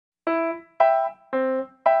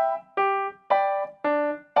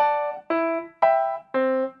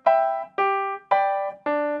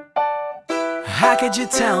How could you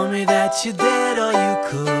tell me that you did all you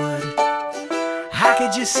could? How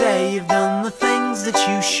could you say you've done the things that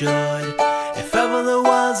you should? If ever there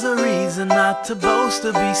was a reason not to boast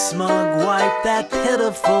or be smug, wipe that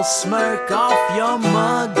pitiful smirk off your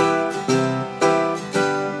mug.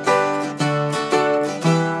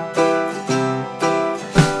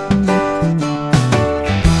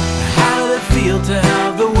 How did it feel to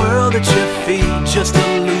have the world at your feet? Just to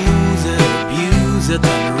lose it, abuse it,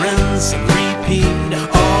 then rinse and repeat.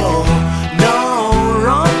 Oh no,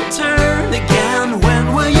 wrong turn again.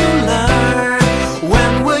 When will you learn?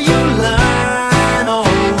 When will you learn? Oh,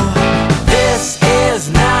 this is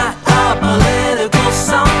not a political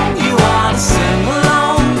song. You ought to sing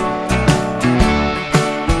along.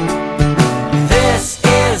 This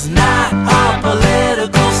is not a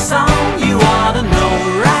political song. You ought to know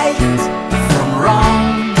right from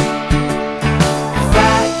wrong.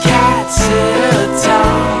 Fat cats sit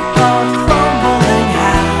atop a crumbling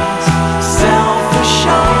house,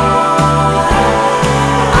 self-assured.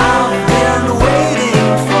 I've been waiting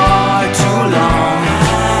far too long.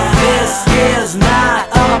 This is not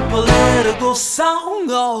a political song.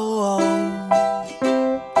 Oh.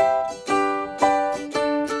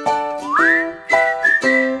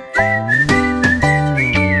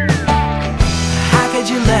 How could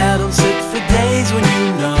you let them sit for days when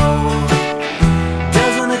you know?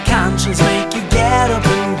 Doesn't a conscience make you get up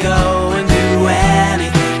and go and do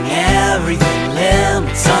anything, everything,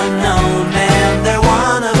 limits unknown? Man, they're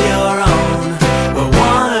one of your own, we're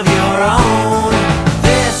one of your own.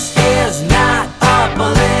 This is not a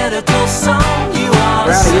political song. You ought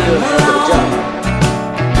to sing along.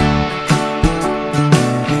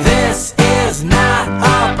 This is not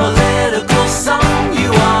a political song.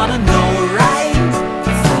 You ought to know right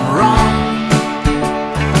from wrong.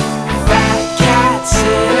 Fat cats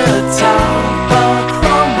sit atop a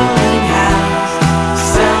crumbling house,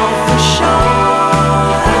 self-assured.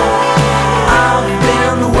 I've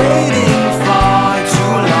been waiting far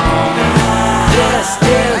too long. This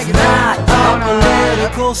is not a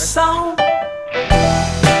political song.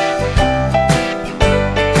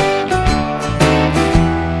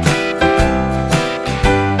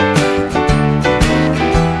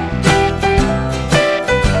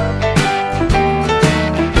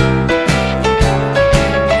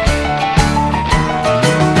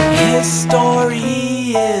 His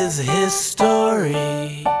story is his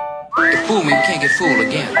story. You fool me, we can't get fooled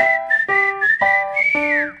again.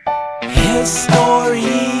 His story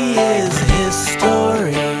is his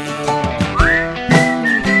story.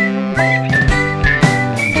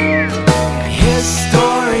 His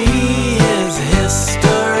story is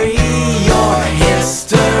history. Your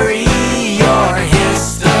history, your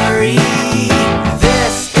history.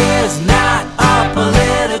 This is not a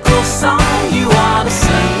political song. You ought to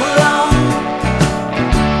sing along.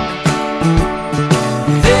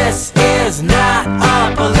 This is not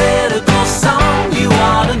a political song. You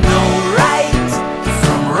ought to know right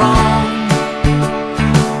from wrong.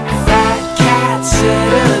 Fat cats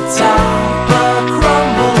sit atop a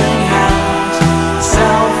crumbling house,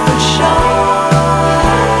 self-assured.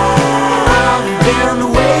 I've been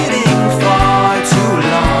waiting far too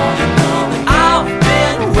long. I've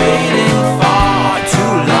been waiting far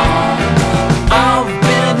too long. I've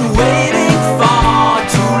been waiting far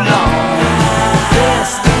too long. This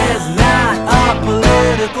is not a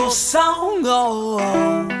political song. Oh.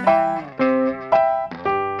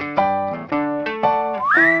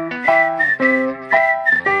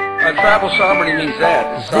 Tribal sovereignty means that.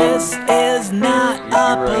 This is not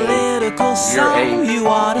a political song. You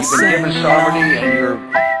ought to You've been sing given sovereignty along. and you're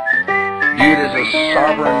viewed as a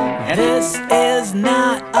sovereign. This is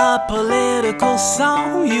not a political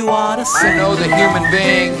song. You ought to I sing know the human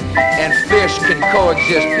being and fish can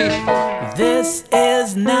coexist peacefully. This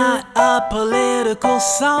is not a political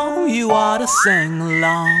song. You ought to sing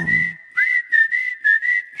along.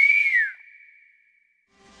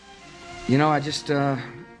 You know,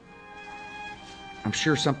 I'm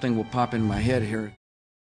sure something will pop in my head here.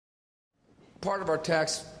 Part of our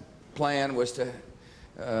tax plan was to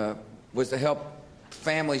help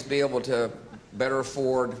families be able to better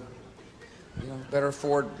afford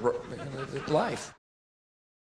life.